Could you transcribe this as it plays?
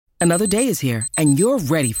Another day is here, and you're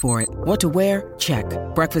ready for it. What to wear? Check.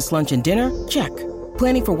 Breakfast, lunch, and dinner? Check.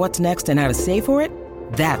 Planning for what's next and how to save for it?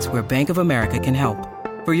 That's where Bank of America can help.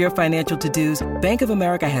 For your financial to-dos, Bank of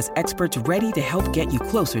America has experts ready to help get you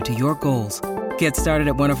closer to your goals. Get started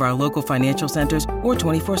at one of our local financial centers or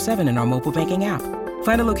 24/7 in our mobile banking app.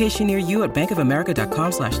 Find a location near you at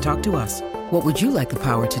bankofamerica.com/talktous. What would you like the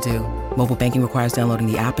power to do? Mobile banking requires downloading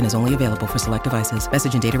the app and is only available for select devices.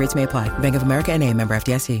 Message and data rates may apply. Bank of America N.A., member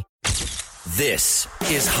FDIC. This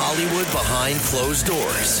is Hollywood Behind Closed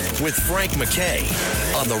Doors with Frank McKay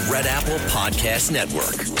on the Red Apple Podcast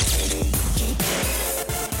Network.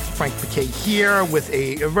 Frank McKay here with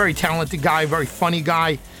a very talented guy, very funny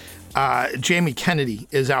guy. Jamie Kennedy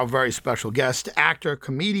is our very special guest, actor,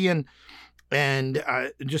 comedian, and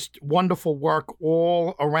just wonderful work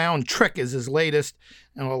all around. Trick is his latest,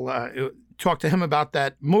 and we'll talk to him about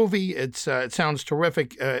that movie. It sounds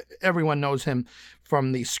terrific. Everyone knows him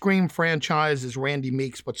from the Scream franchise as Randy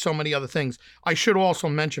Meeks, but so many other things. I should also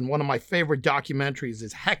mention one of my favorite documentaries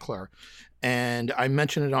is Heckler, and I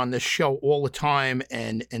mention it on this show all the time,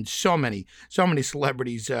 and so many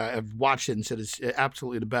celebrities have watched it and said it's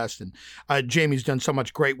absolutely the best. And Jamie's done so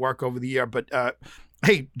much great work over the year. But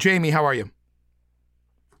hey, Jamie, how are you?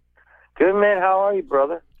 Good, man. How are you,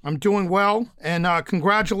 brother? I'm doing well, and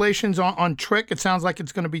congratulations on Trick. It sounds like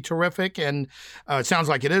it's going to be terrific, and it sounds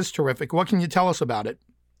like it is terrific. What can you tell us about it?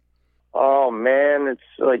 Oh, man, it's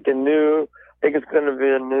like I think it's going to be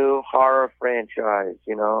a new horror franchise,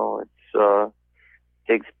 you know. It's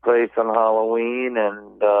takes place on Halloween,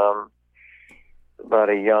 and about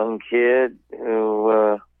a young kid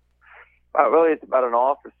who, it's about an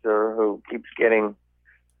officer who keeps getting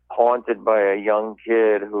haunted by a young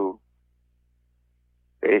kid who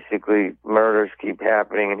basically murders keep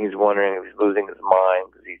happening, and he's wondering if he's losing his mind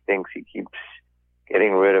because he thinks he keeps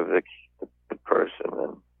getting rid of the person.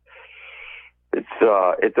 And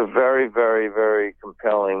it's a very, very, very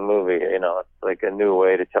compelling movie. You know, it's like a new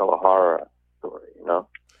way to tell a horror story. You know,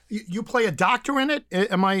 you play a doctor in it.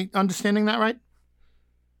 Am I understanding that right?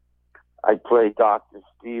 I play Dr.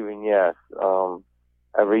 Steven. Yes.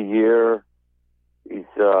 Every year, these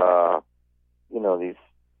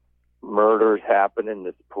murders happen, and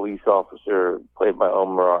this police officer, played by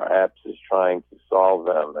Omar Epps, is trying to solve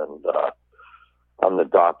them. And I'm the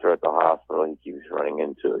doctor at the hospital he keeps running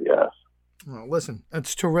into. Yes. Well, listen,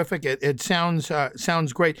 it's terrific. It sounds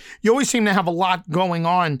great. You always seem to have a lot going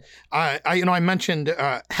on. I mentioned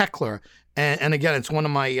Heckler, and again, it's one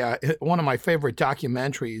of my favorite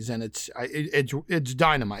documentaries, and it's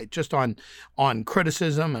dynamite, just on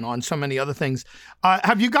criticism and on so many other things.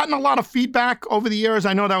 Have you gotten a lot of feedback over the years?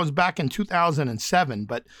 I know that was back in 2007,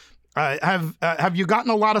 but have you gotten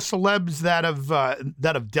a lot of celebs that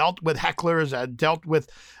have dealt with hecklers, dealt with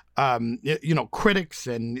critics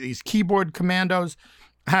and these keyboard commandos?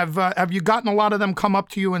 Have you gotten a lot of them come up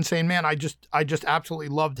to you and saying, "Man, I just absolutely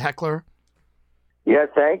loved Heckler"? Yeah,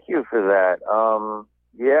 thank you for that.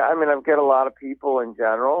 I've got a lot of people in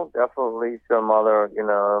general. Definitely some other,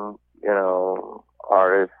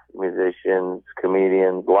 artists, musicians,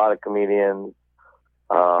 comedians. A lot of comedians,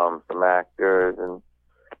 some actors, and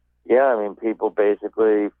people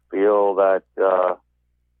basically feel that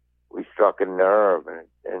we struck a nerve,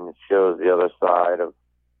 and it shows the other side of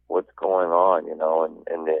what's going on, in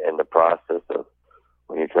the process of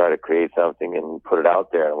when you try to create something and put it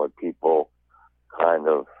out there, and what people kind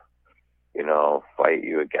of, fight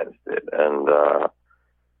you against it. And I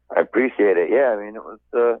appreciate it. Yeah, it was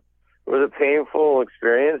a painful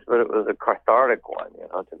experience, but it was a cathartic one,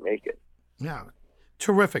 to make it. Yeah.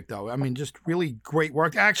 Terrific, though. Just really great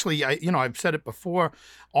work. Actually, I've said it before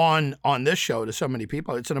on this show to so many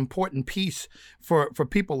people. It's an important piece for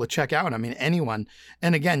people to check out. Anyone.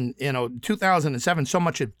 And again, 2007. So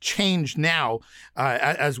much has changed now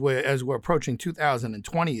as we're approaching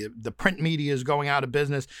 2020. The print media is going out of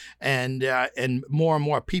business, and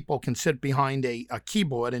more people can sit behind a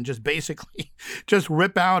keyboard and just basically just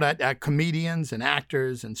rip out at comedians and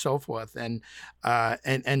actors and so forth, and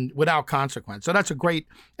without consequence. So that's a great.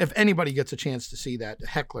 If anybody gets a chance to see that,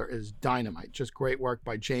 Heckler is dynamite. Just great work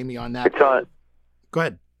by Jamie on that. It's on. Go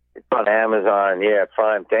ahead. It's on Amazon. Yeah,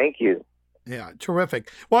 Prime. Thank you. Yeah, terrific.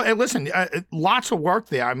 Well, and listen, lots of work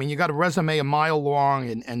there. You got a resume a mile long,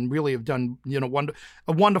 and really have done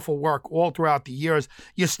wonderful work all throughout the years.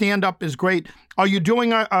 Your stand-up is great. Are you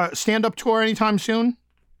doing a stand-up tour anytime soon?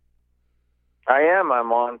 I am.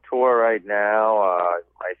 I'm on tour right now.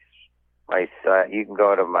 You can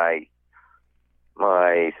go to my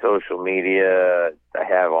social media. I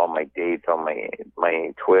have all my dates on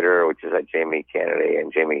my Twitter, which is at Jamie Kennedy,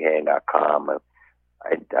 and JamieHain.com.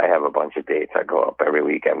 I have a bunch of dates. I go up every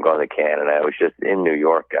week. I'm going to Canada. I was just in New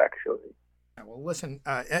York, actually. Well, listen,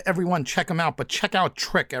 everyone, check him out. But check out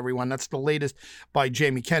Trick, everyone. That's the latest by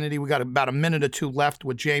Jamie Kennedy. We got about a minute or two left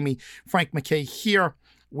with Jamie. Frank MacKay here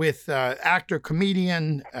with actor,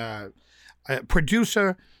 comedian,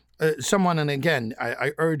 producer, someone. And again,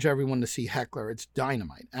 I urge everyone to see Heckler. It's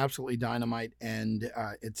dynamite, absolutely dynamite, and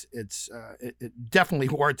it's definitely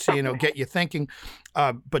worth seeing. Get you thinking.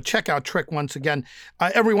 But check out Trick once again.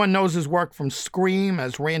 Everyone knows his work from Scream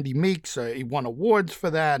as Randy Meeks. He won awards for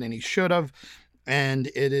that, and he should have. And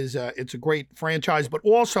it's a great franchise, but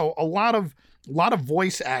also a lot of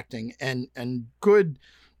voice acting and good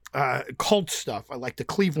cult stuff. I like the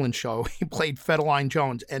Cleveland Show. He played Federline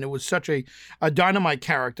Jones, and it was such a dynamite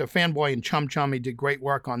character. Fanboy and Chum Chum, he did great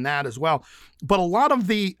work on that as well. But a lot of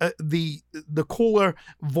the cooler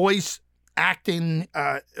voice acting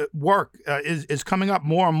work is coming up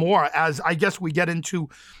more and more as I guess we get into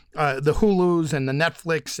the Hulus and the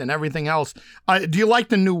Netflix and everything else. Do you like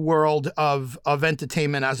the new world of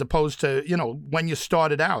entertainment as opposed to when you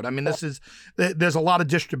started out? I mean, there's a lot of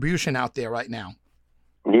distribution out there right now.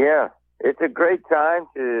 Yeah, it's a great time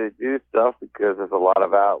to do stuff because there's a lot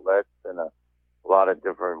of outlets and a lot of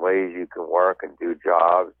different ways you can work and do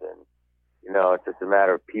jobs. And, it's just a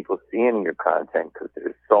matter of people seeing your content because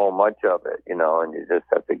there's so much of it, and you just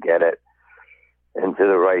have to get it into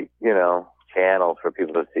the right, channels for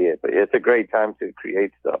people to see it. But it's a great time to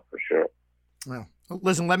create stuff for sure. Well,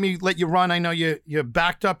 listen, let me let you run. I know you're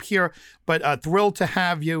backed up here, but thrilled to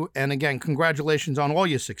have you. And again, congratulations on all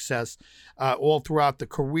your success all throughout the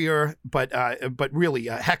career. But really,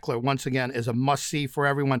 Heckler, once again, is a must-see for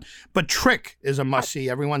everyone. But Trick is a must-see.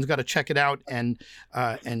 Everyone's got to check it out and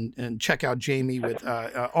check out Jamie with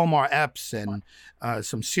Omar Epps and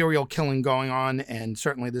some serial killing going on, and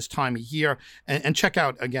certainly this time of year. And check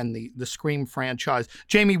out, again, the Scream franchise.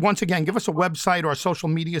 Jamie, once again, give us a website or a social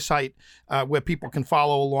media site where people can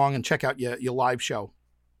follow along and check out your live show.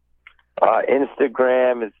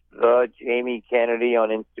 Instagram is Jamie Kennedy on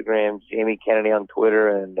Instagram, Jamie Kennedy on Twitter,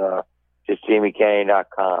 and just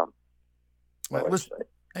JamieKennedy.com. Well, listen,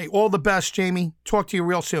 hey, all the best, Jamie. Talk to you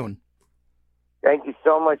real soon. Thank you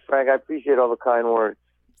so much, Frank. I appreciate all the kind words.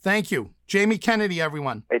 Thank you. Jamie Kennedy,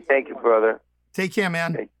 everyone. Hey, thank you, brother. Take care,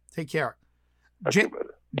 man. Hey. Take care. Okay,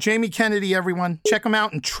 brother. Jamie Kennedy, everyone. Check him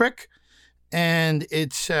out in Trick. And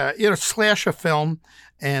it's, slasher film.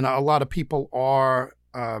 And a lot of people are,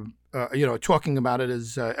 talking about it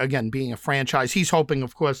as, again, being a franchise. He's hoping,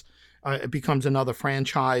 of course, it becomes another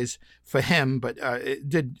franchise for him. But it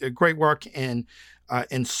did great work in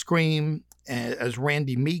Scream as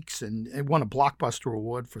Randy Meeks, and it won a Blockbuster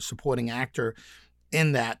Award for supporting actor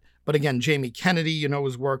in that. But again, Jamie Kennedy,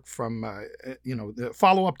 his work from, the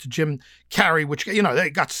follow-up to Jim Carrey, which, they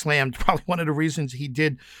got slammed. Probably one of the reasons he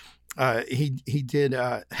did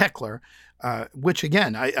Heckler, which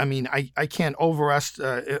again, I can't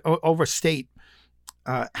overstate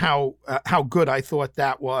how good I thought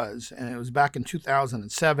that was. And it was back in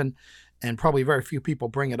 2007. And probably very few people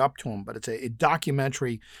bring it up to him, but it's a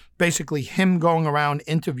documentary, basically him going around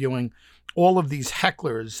interviewing all of these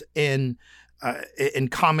hecklers in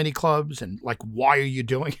comedy clubs, and like, why are you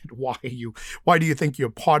doing it? Why do you think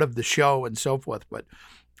you're part of the show, and so forth? But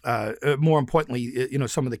more importantly,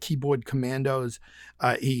 some of the keyboard commandos,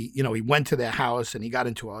 he went to their house and he got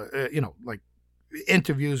into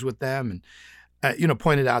interviews with them, and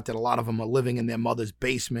pointed out that a lot of them are living in their mother's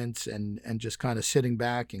basements and just kind of sitting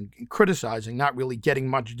back and criticizing, not really getting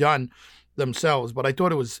much done themselves. But I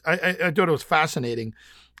thought it was fascinating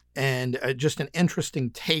and just an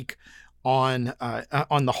interesting take on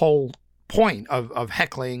the whole point of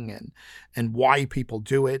heckling and why people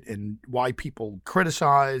do it and why people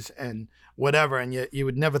criticize and whatever. And you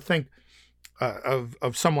would never think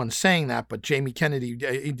of someone saying that, but Jamie Kennedy,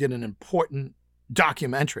 he did an important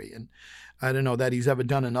documentary, and I don't know that he's ever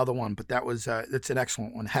done another one, but that's an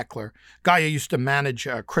excellent one. Heckler, guy who used to manage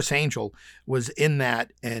Chris Angel, was in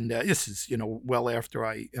that, and this is well after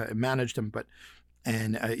I managed him, but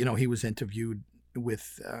he was interviewed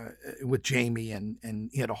with Jamie, and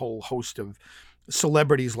he had a whole host of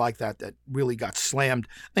celebrities like that really got slammed.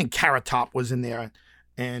 I think Carrot Top was in there,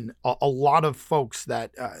 and a lot of folks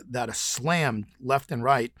that are slammed left and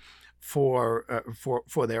right for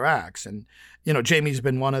their acts, and Jamie's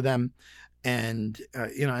been one of them. And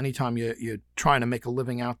anytime you're trying to make a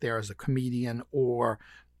living out there as a comedian or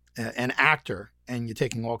an actor, and you're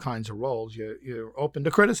taking all kinds of roles, you're open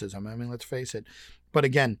to criticism. I mean, let's face it. But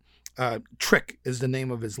again, Trick is the name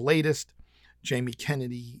of his latest. Jamie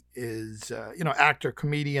Kennedy is actor,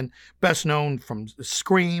 comedian, best known from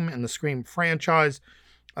Scream and the Scream franchise.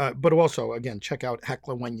 But also, again, check out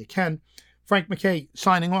Heckler when you can. Frank MacKay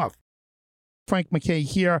signing off. Frank MacKay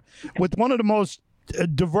here with one of the most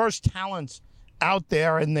diverse talents out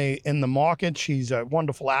there in the market. She's a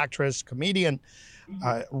wonderful actress, comedian,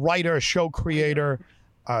 writer, show creator,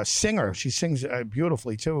 singer. She sings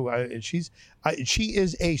beautifully too. She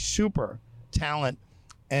is a super talent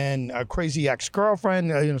and a Crazy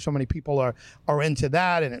Ex-Girlfriend. So many people are into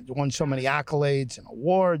that, and it won so many accolades and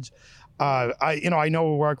awards. I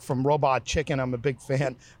know her work from Robot Chicken. I'm a big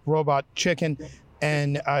fan. Robot Chicken.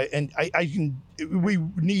 And we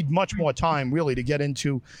need much more time really to get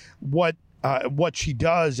into what she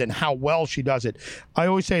does and how well she does it. I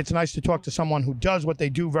always say it's nice to talk to someone who does what they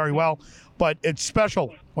do very well, but it's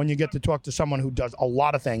special when you get to talk to someone who does a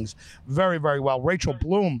lot of things very, very well. Rachel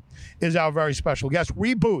Bloom is our very special guest.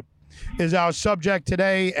 Reboot is our subject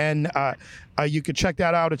today, and you can check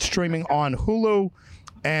that out. It's streaming on Hulu.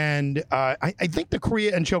 And I think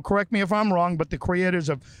and she'll correct me if I'm wrong, but the creators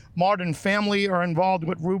of Modern Family are involved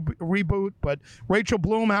with Reboot. But Rachel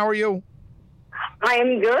Bloom, how are you? I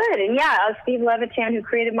am good. And Steve Levitan, who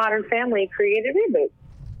created Modern Family, created Reboot.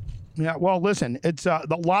 Yeah, well, listen, it's a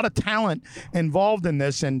lot of talent involved in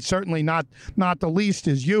this, and certainly not the least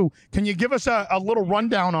is you. Can you give us a little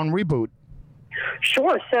rundown on Reboot?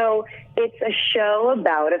 Sure. So it's a show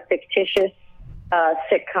about a fictitious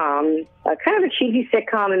sitcom, kind of a cheesy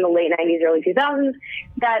sitcom in the late 90s, early 2000s,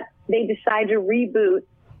 that they decide to reboot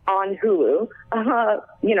on Hulu,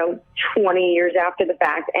 20 years after the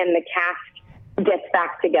fact, and the cast gets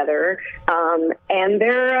back together, and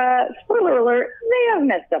they're, spoiler alert, they have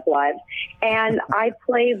messed up lives. And I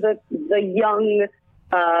play the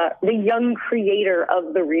young creator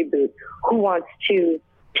of the reboot who wants to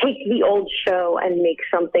take the old show and make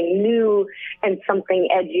something new and something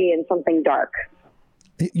edgy and something dark.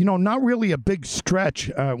 Not really a big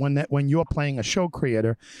stretch when you're playing a show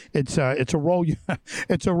creator. It's a role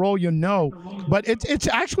but it's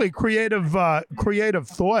actually creative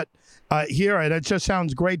thought here, and it just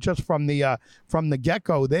sounds great just from the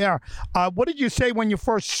get-go there. What did you say when you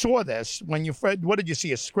first saw this? What did you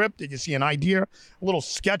see? A script? Did you see an idea? A little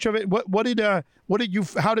sketch of it?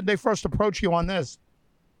 How did they first approach you on this?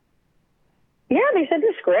 Yeah, they said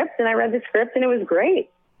the script, and I read the script, and it was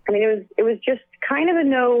great. I mean, it was just kind of a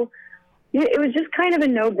no-brainer.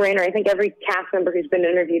 I think every cast member who's been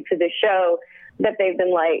interviewed for this show, that they've been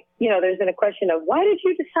like, there's been a question of, why did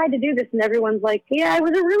you decide to do this? And everyone's like, yeah, it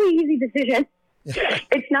was a really easy decision.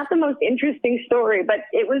 It's not the most interesting story, but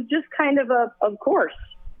it was just kind of of course.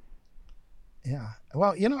 Yeah.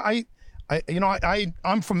 Well,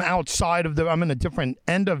 I'm from outside of I'm in a different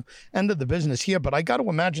end of the business here, but I got to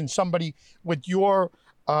imagine somebody with your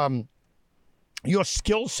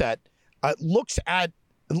skill set looks at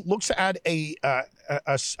a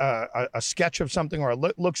sketch of something, or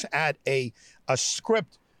looks at a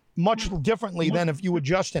script much differently than if you were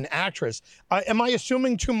just an actress. Am I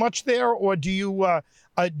assuming too much there, or do you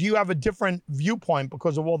have a different viewpoint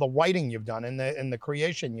because of all the writing you've done and the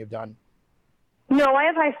creation you've done? No, I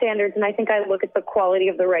have high standards, and I think I look at the quality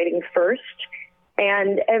of the writing first.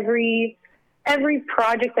 And every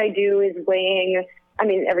project I do is weighing. I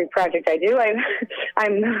mean, every project I do,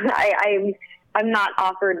 I'm not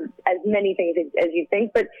offered as many things as you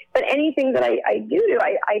think, but anything that I do,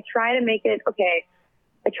 I try to make it okay.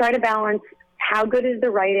 I try to balance how good is the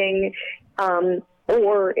writing,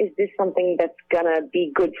 or is this something that's gonna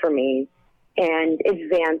be good for me and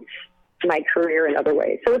advance my career in other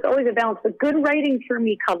ways. So it's always a balance, but good writing for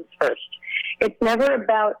me comes first. It's never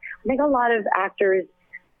about. I think a lot of actors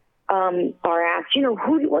are asked,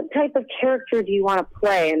 what type of character do you want to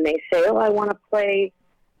play? And they say, I want to play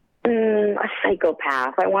a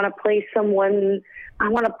psychopath. I want to play someone, I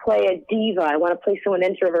want to play a diva. I want to play someone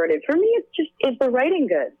introverted. For me, is the writing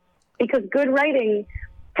good? Because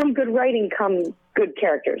from good writing come good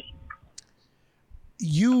characters.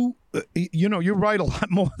 You write a lot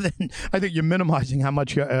more than I think. You're minimizing how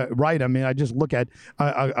much you write. I mean, I just look at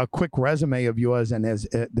a quick resume of yours, and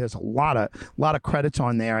there's a lot of credits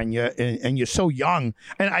on there, and you're so young.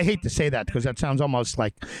 And I hate to say that because that sounds almost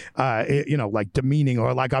like like demeaning,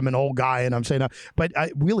 or like I'm an old guy and I'm saying that. But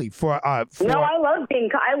really, for no, I love being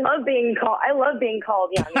called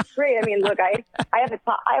young. It's great. I mean, look, I have a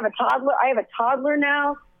toddler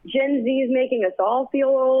now. Gen Z is making us all feel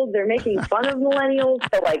old. They're making fun of millennials.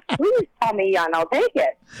 So, please call me young. I'll take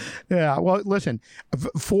it. Yeah. Well, listen,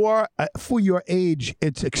 for your age,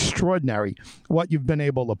 it's extraordinary what you've been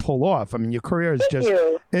able to pull off. I mean, your career is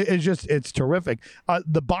it's terrific.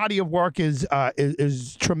 The body of work is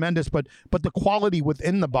tremendous, but the quality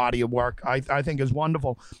within the body of work, I think, is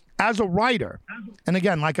wonderful. as a writer, and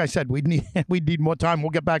again, like I said, we need more time.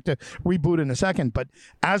 We'll get back to Reboot in a second. But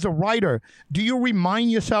as a writer, do you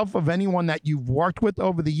remind yourself of anyone that you've worked with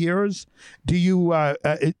over the years? Do you,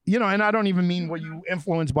 and I don't even mean were you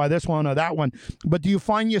influenced by this one or that one, but do you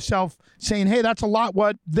find yourself saying, "Hey, that's a lot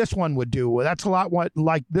what this one would do, or that's a lot what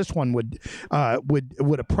like this one would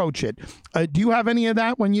approach it"? Do you have any of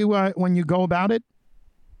that when you go about it?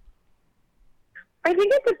 I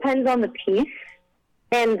think it depends on the piece,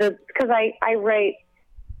 and because I write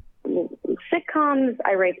sitcoms,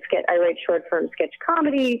 I write short form sketch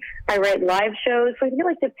comedy, I write live shows. So I think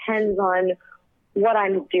it depends on what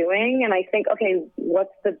I'm doing, and I think, okay,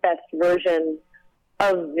 what's the best version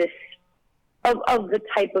of this of the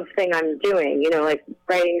type of thing I'm doing? Like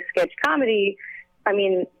writing sketch comedy. I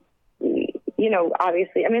mean,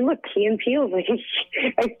 obviously, look, Key and Peele is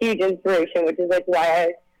a huge inspiration, which is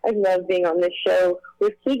why I love being on this show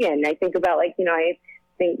with Keegan. I think about I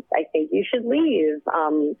think you should leave.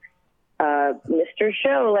 Mr.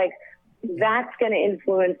 Show, that's going to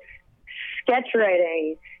influence sketch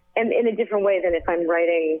writing and in a different way than if I'm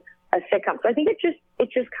writing a sitcom. So I think it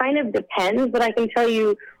just kind of depends, but I can tell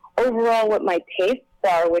you overall what my tastes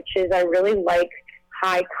are, which is I really like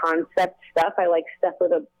high concept stuff. I like stuff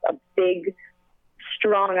with a big,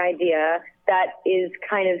 strong idea that is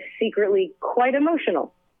kind of secretly quite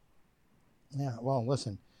emotional. Yeah, well,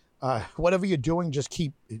 listen, whatever you're doing, just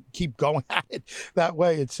keep going at it. That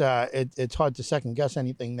way, it's hard to second guess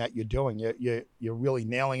anything that you're doing. You're really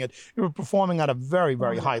nailing it. You're performing at a very,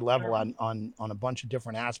 very high level on a bunch of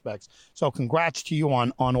different aspects. So, congrats to you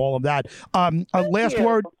on all of that. Last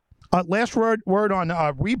word on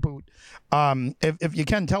Reboot. If you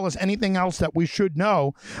can tell us anything else that we should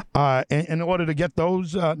know in order to get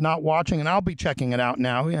those not watching, and I'll be checking it out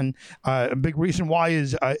now. And a big reason why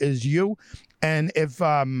is you. And if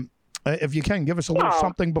you can, give us a little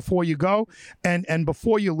something before you go, and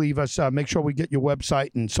before you leave us, make sure we get your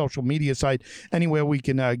website and social media site, anywhere we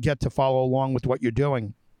can get to follow along with what you're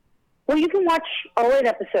doing. Well, you can watch all 8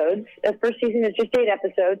 episodes. The first season is just 8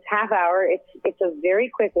 episodes, half hour. It's a very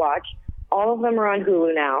quick watch. All of them are on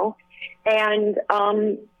Hulu now. And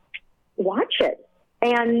watch it.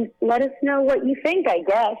 And let us know what you think, I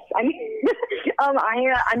guess. I mean,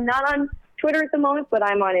 I'm not on Twitter at the moment, but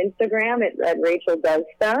I'm on Instagram at Rachel Does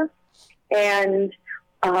Stuff. And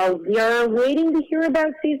we are waiting to hear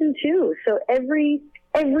about season 2. So every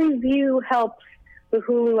view helps the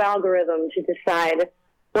Hulu algorithm to decide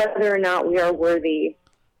whether or not we are worthy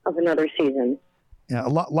of another season. Yeah, a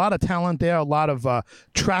lot of talent there, a lot of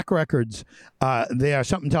track records there.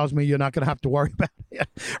 Something tells me you're not going to have to worry about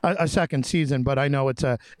a second season, but I know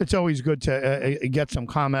it's always good to get some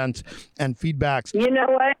comments and feedbacks. You know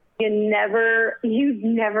what? You never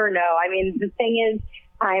know. I mean, the thing is,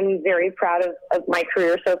 I'm very proud of my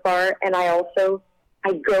career so far, and I go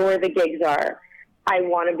where the gigs are. I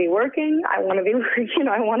want to be working. I want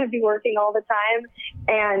to be working all the time.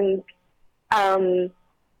 And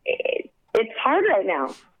it's hard right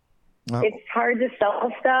now. Oh. It's hard to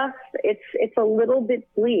sell stuff. It's a little bit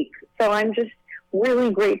bleak. So I'm just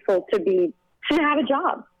really grateful to have a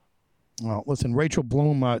job. Well, listen, Rachel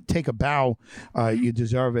Bloom, take a bow. You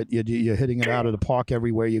deserve it. You're hitting it out of the park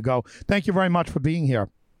everywhere you go. Thank you very much for being here.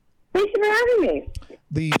 Thank you for having me.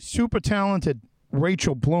 The super talented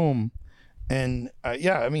Rachel Bloom. And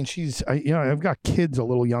I mean, she's, I've got kids a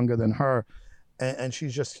little younger than her, and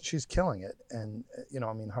she's killing it. And,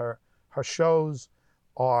 I mean, her shows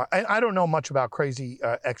are, I don't know much about Crazy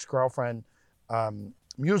Ex-Girlfriend,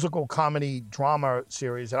 musical comedy drama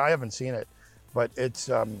series, and I haven't seen it, but it's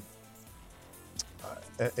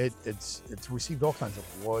received all kinds of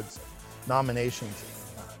awards, nominations,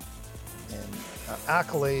 and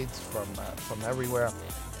accolades from everywhere.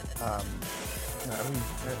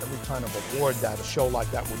 Every kind of award that a show like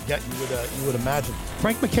that would get, you would imagine.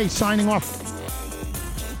 Frank McKay signing off.